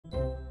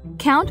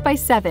Count by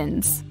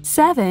sevens.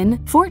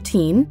 7,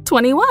 14,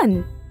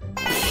 21.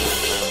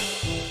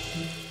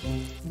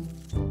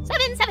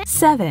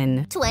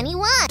 7,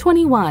 21.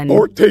 21.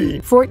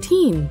 14.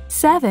 14.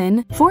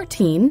 7,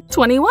 14,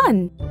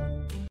 21.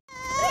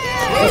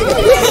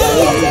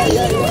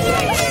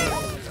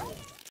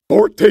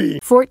 14.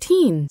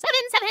 14.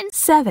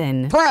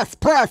 7 Plus.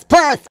 plus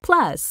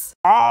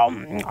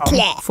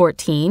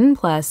 14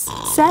 plus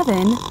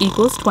 7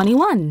 equals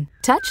 21.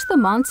 Touch the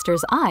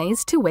monster's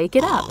eyes to wake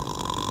it up.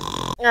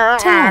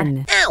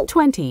 10,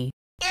 20,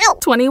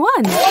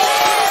 21.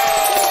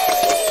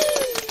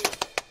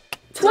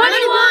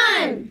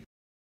 21!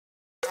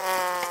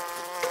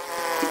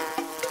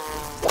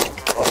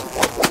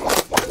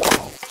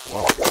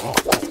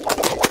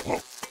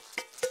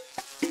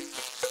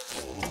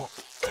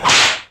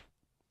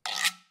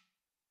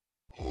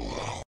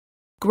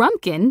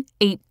 Grumpkin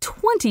ate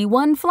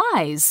 21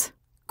 flies.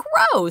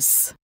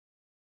 Gross!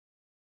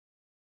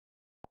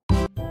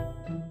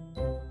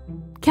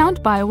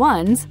 Count by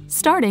ones,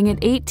 starting at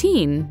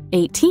 18.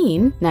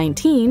 18,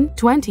 19,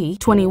 20,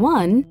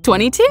 21,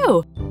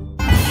 22.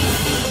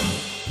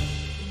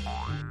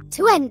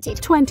 20.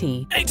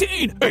 20,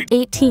 18.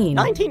 18,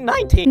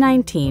 19.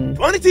 19,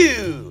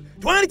 22.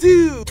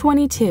 22.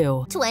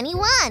 22,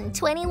 21.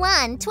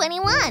 21.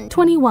 21.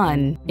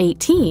 21,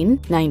 18,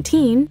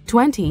 19,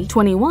 20,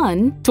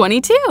 21,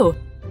 22.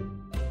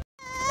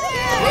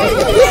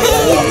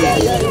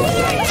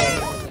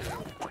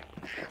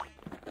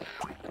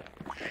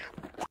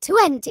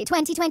 20.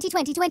 20. 20.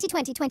 20. 20.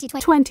 20. 20. 20.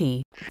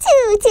 20.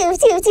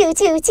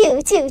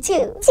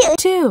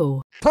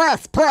 2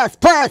 Plus. plus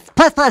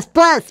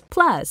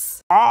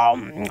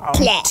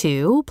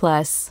 2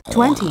 plus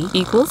 20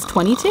 equals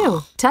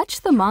 22.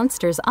 Touch the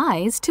monster's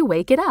eyes to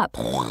wake it up.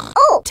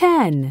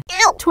 10,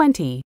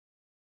 20,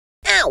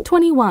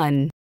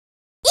 21,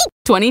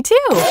 22.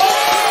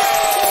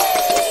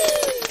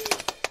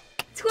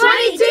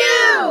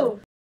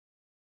 22!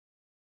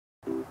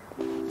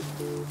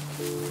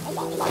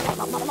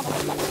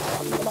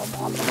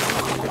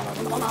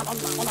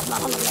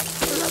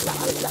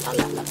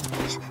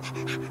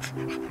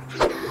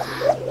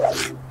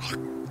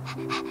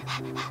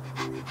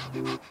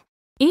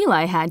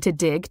 Eli had to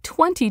dig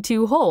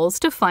 22 holes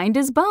to find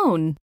his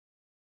bone.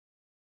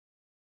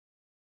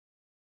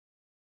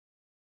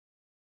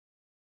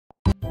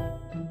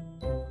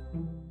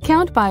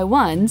 Count by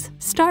ones,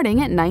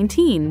 starting at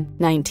 19.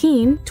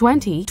 19,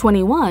 20,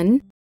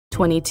 21,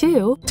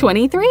 22,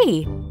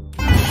 23.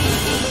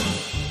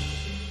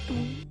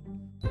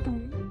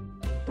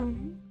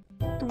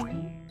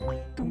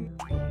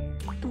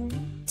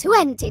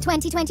 20.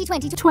 20. 20. 20.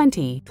 20,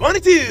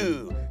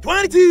 22.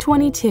 22.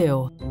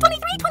 22,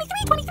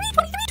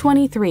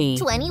 23,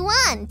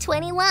 21.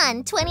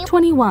 21. 20.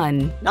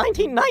 21,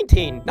 19.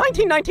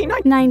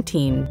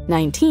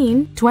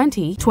 19,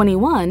 20,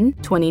 21,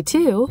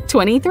 22,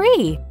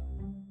 23.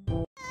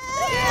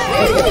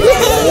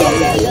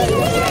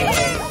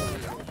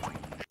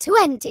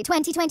 20.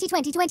 20. 20.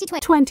 20.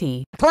 20.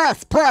 20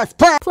 Plus.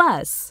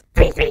 plus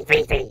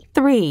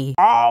 3.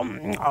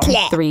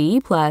 3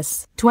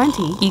 plus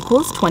 20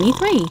 equals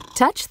 23.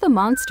 Touch the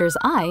monster's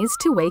eyes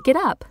to wake it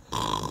up.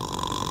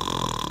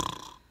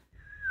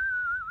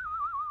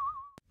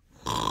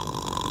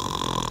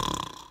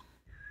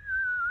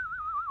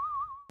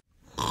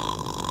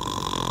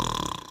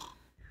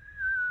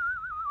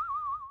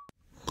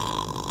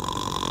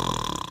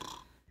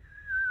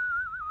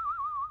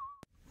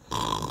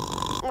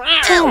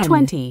 10,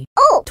 20,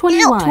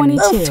 21,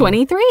 22,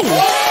 23.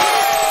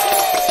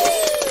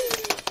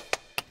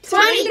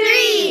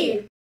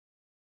 23!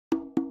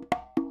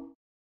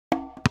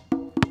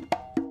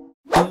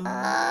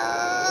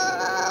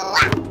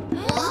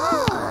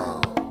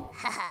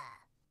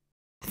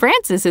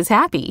 Francis is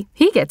happy.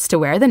 He gets to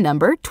wear the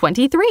number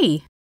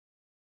 23.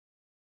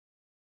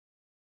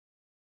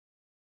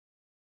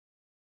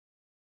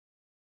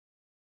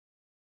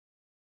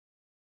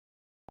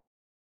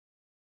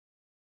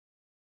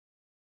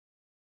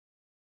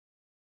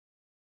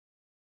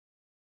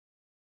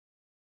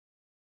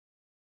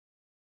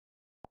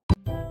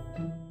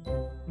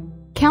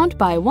 Count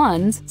by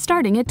ones,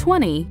 starting at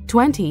 20,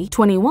 20,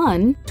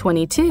 21,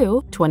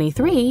 22,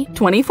 23,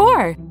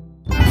 24.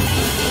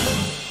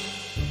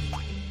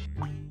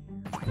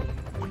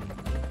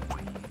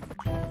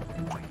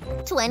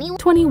 20.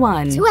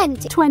 21,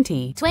 20.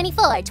 20,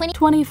 24. 20.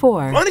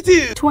 24,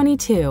 22.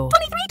 22,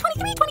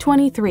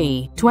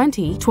 23,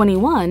 20,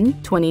 21,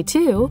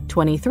 22,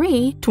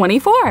 23,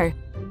 24.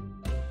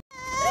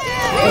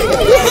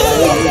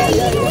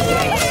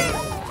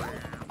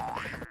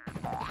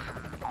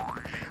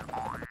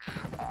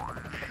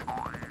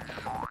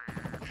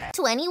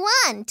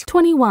 21.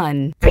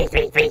 21,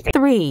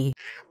 3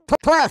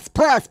 Plus.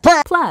 plus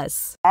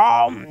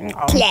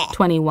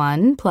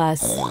 21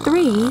 plus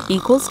 3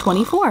 equals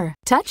 24.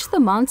 Touch the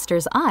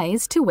monster's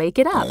eyes to wake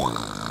it up.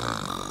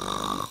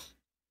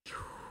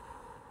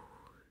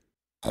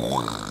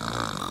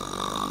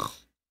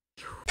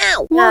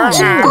 1,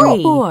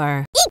 3,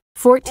 4,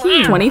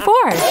 14, 24.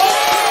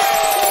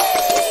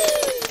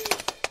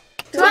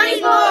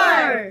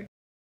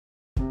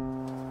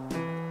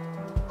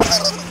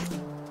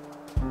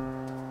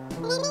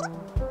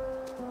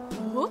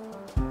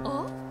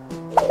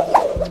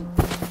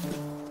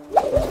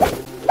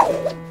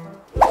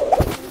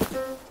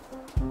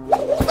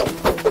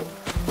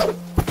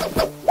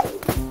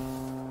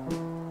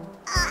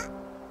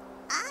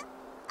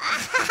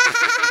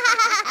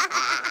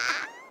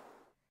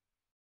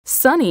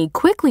 Sunny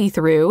quickly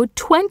threw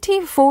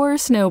 24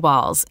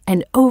 snowballs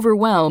and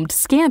overwhelmed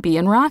Scampy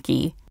and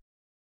Rocky.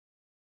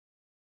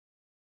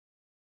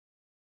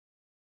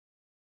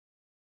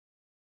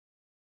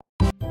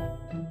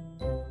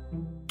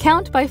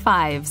 Count by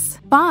fives.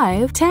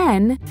 5,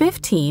 10,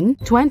 15,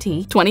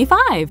 20,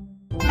 25.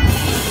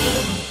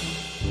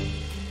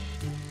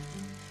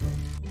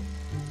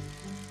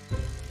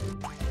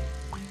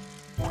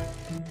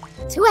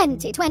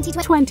 20, 20,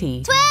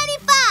 25,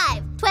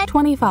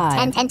 25,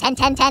 10, 10, 10,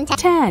 10, 10, 10,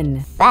 10,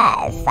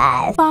 5,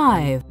 5,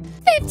 5,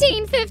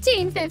 15,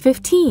 15, 15,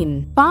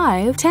 15,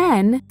 5,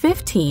 10,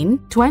 15,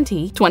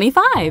 20,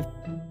 25.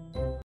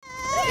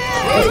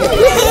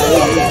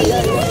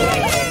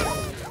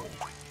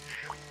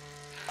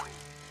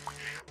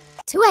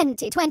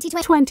 20, 20,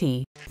 20,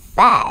 20,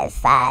 5,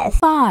 5,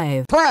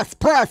 5, Plus.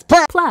 plus.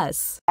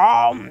 Plus.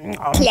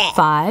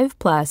 5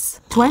 plus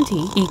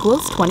 20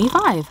 equals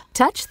 25.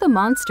 Touch the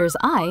monster's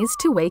eyes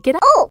to wake it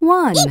up.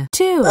 1,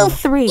 2,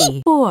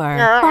 3, 4,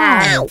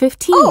 5,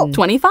 15,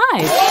 25.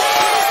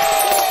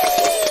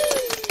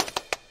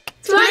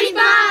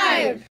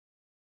 25!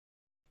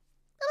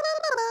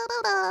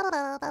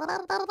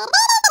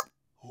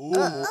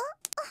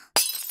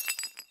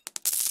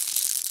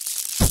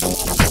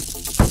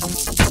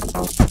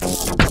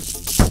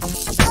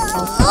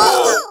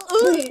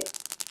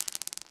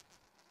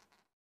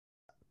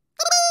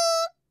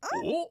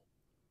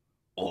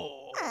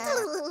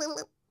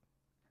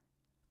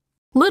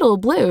 Little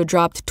Blue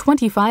dropped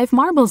 25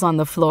 marbles on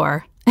the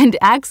floor and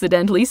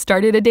accidentally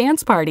started a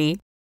dance party.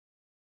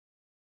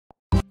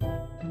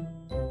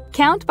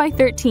 Count by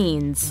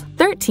 13s.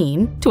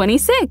 13,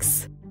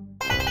 26.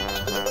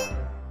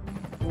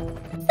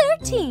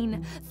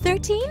 13,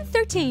 13,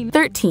 13.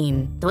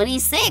 13,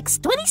 26,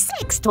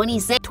 26,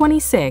 26.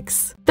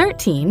 26.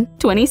 13,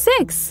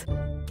 26.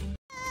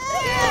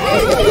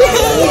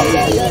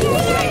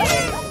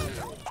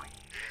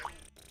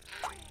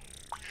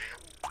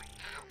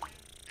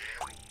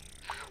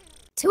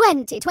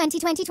 20, 20,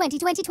 20, 20,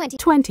 20, 20.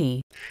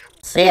 20.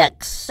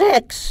 6,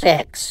 6,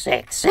 6,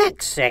 6,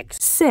 6, 6.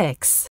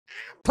 6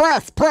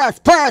 Plus.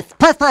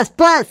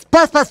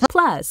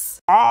 plus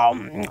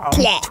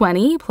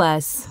 20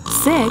 plus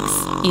 6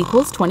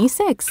 equals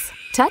 26.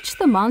 Touch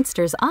the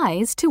monster's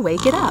eyes to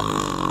wake it up.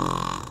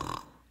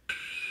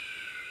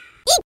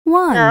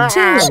 1,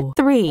 2,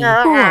 3,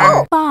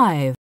 4,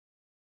 5,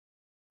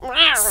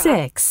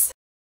 6,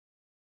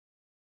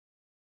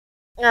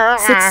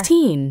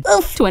 16,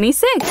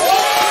 26.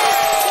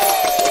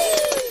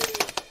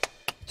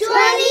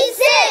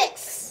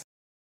 26!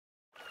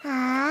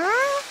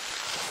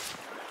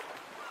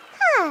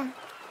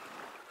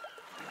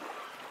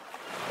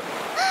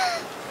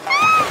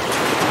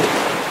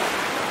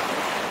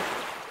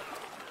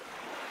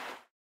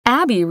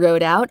 Abby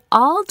wrote out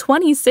all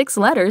 26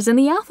 letters in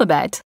the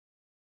alphabet.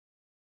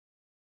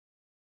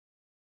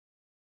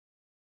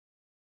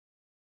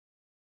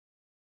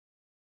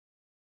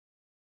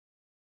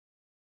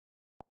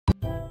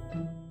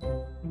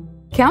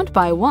 Count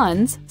by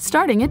ones,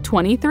 starting at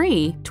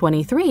 23,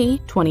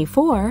 23,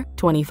 24,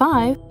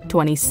 25,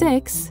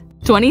 26,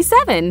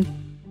 27.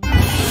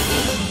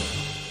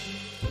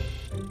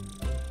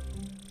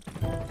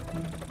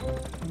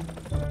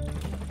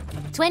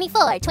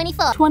 24,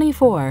 24.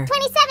 24,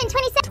 27,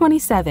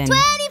 27. 27,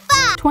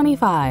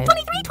 25. 25,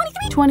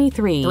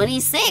 23,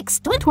 26,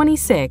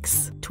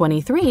 26,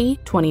 23,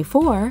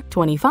 24,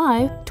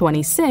 25,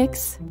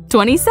 26,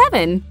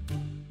 27.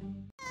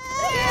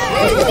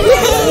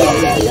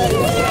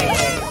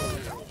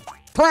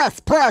 Plus.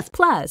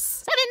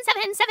 Plus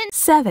 7, 7,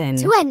 7. 7.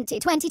 20,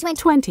 20, 20.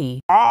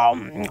 20.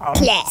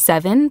 Plus.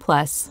 7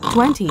 plus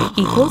 20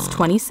 equals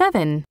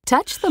 27.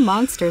 Touch the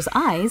monster's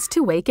eyes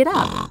to wake it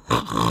up.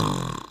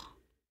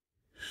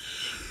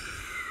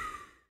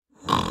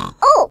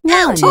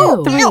 1,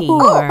 2, 3,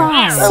 4,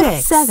 5,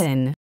 6,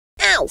 7.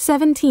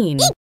 17.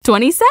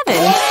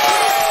 27.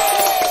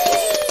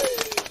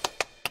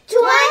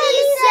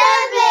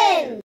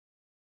 27!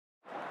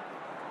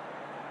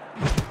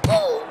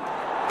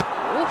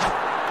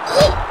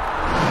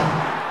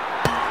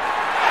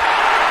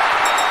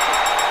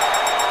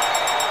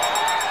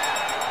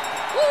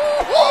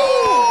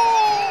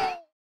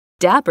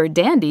 Dapper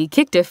Dandy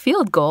kicked a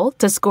field goal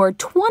to score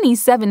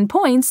 27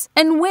 points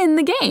and win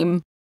the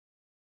game.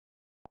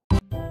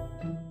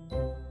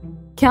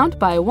 Count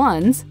by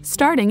ones,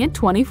 starting at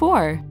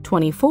 24,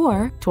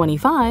 24,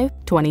 25,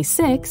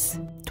 26,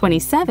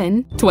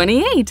 27,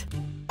 28.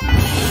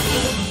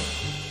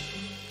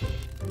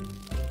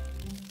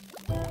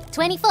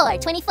 24,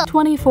 24.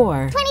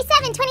 24,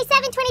 27,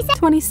 27, 27.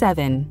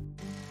 27,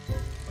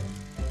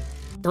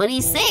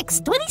 26,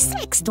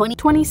 26, 20.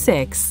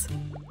 26,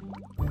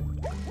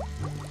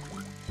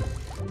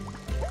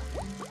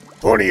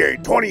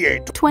 28.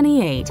 28,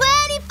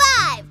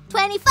 25,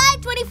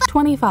 25, 25.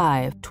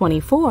 25,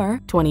 24,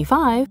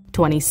 25,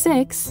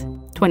 26,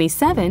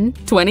 27,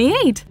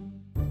 28.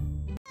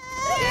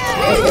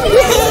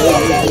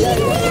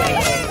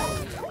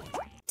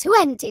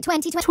 20,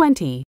 20, 20.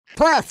 20.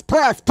 Plus.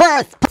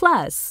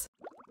 Plus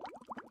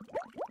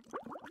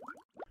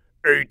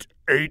 8,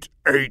 8,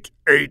 8,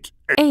 8,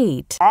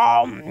 8.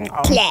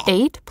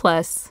 8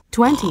 plus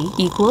 20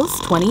 equals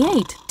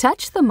 28.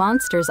 Touch the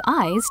monster's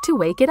eyes to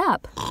wake it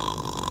up.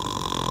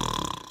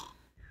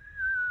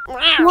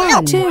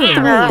 1, 2, 3,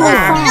 4,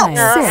 5,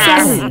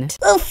 6,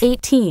 7,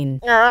 18,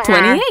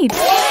 28.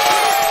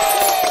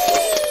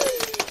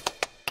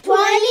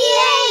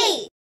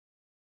 28!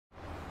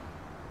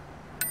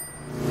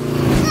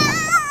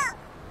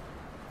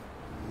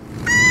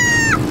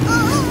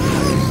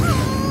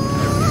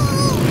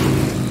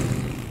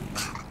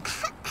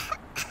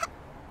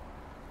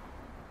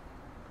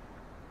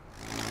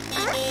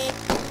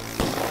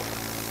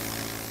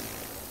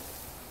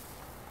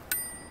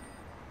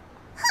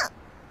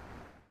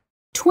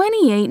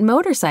 28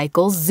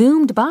 motorcycles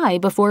zoomed by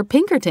before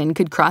Pinkerton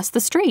could cross the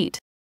street.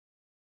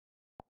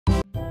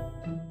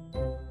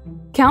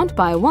 Count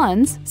by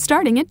ones,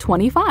 starting at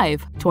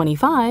 25,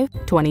 25,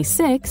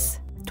 26,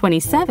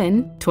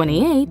 27,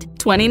 28,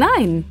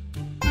 29.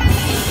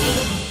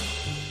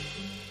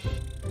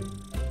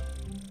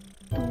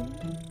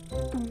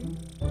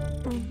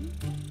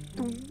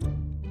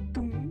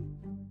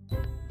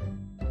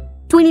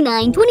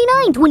 29,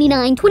 29,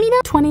 29,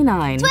 29.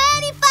 29.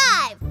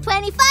 25,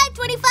 25,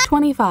 25.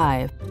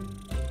 25.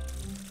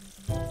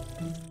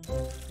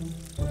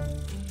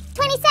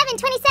 27,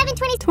 27,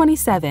 20.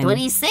 27.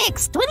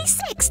 26,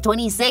 26,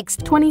 26.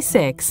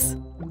 26.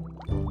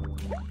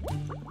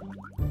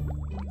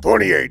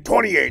 28,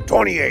 28,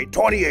 28,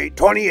 28,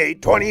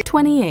 28, 20.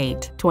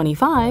 28,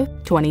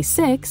 25,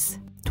 26,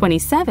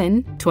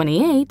 27,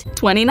 28,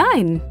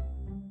 29.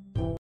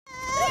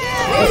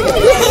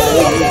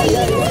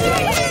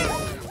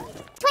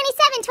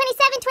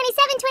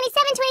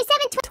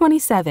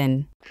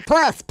 27.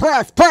 Plus,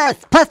 plus,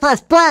 plus, plus,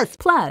 plus, plus.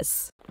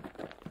 Plus.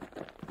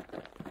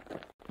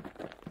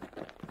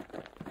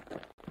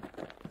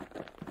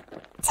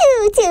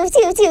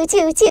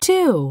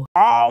 2.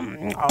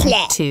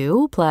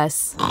 2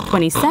 plus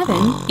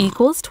 27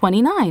 equals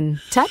 29.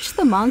 Touch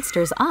the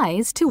monster's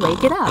eyes to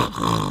wake it up.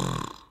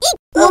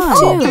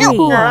 1, 2, 3,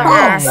 4,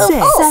 5,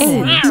 6,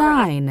 7,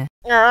 9,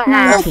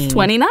 19,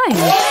 29.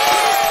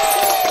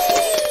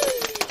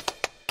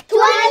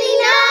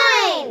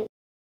 29!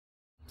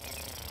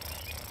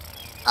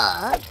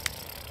 Ah.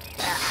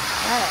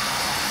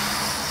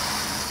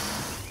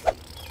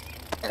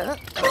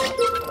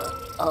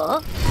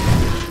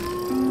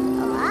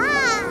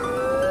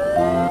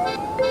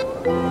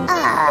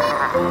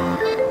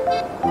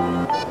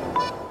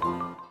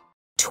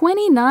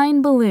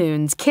 29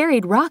 balloons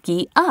carried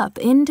Rocky up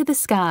into the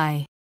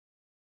sky.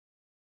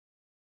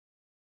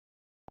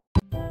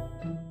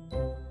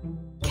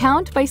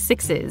 Count by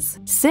sixes.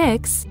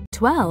 6,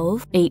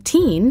 12,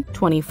 18,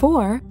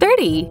 24,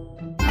 30.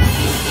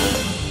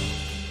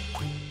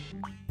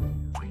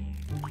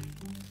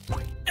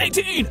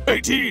 18,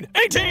 18,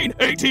 18,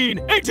 18,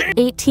 18.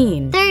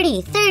 18.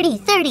 30, 30,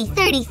 30,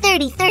 30,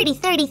 30, 30,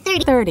 30,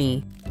 30.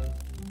 30.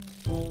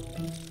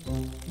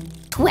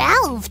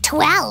 12,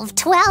 12,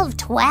 12,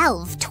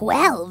 12,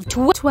 12,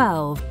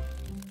 12.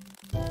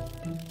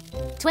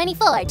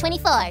 24,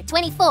 24,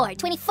 24,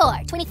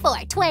 24, 24,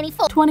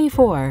 24.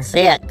 24.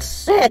 6,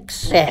 6,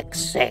 6,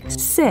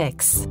 6.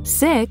 6,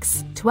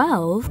 6,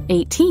 12,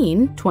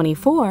 18,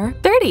 24,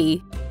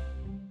 30.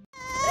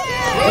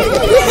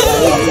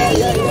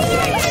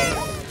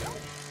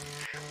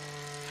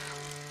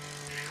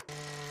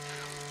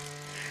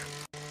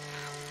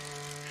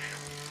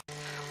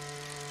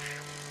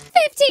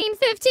 15,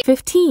 15,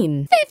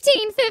 15.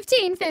 15,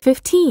 15, 15.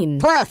 15.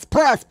 Plus,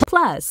 plus,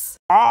 Plus.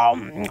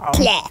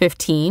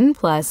 15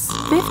 plus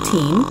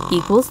 15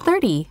 equals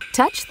 30.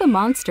 Touch the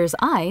monster's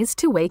eyes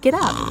to wake it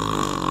up.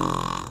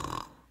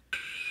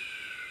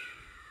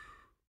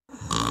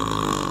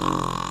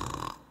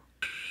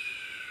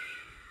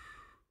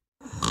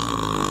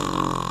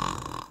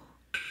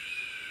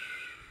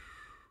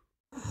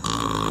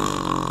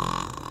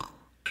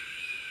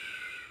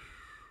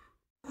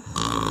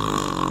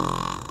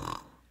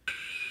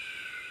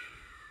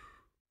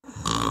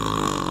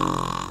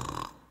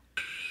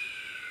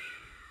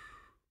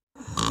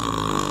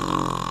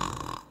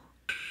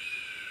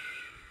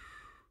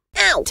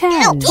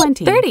 10,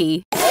 20,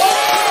 30. 30!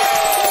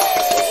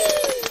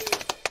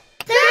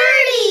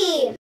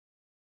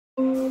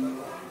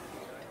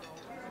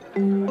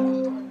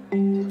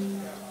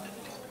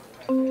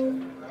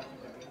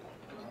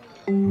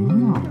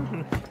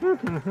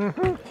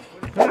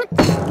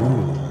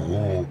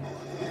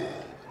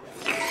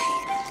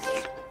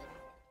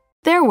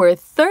 There were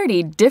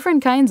 30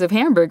 different kinds of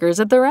hamburgers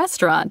at the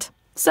restaurant,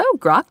 so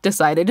Grok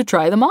decided to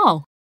try them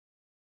all.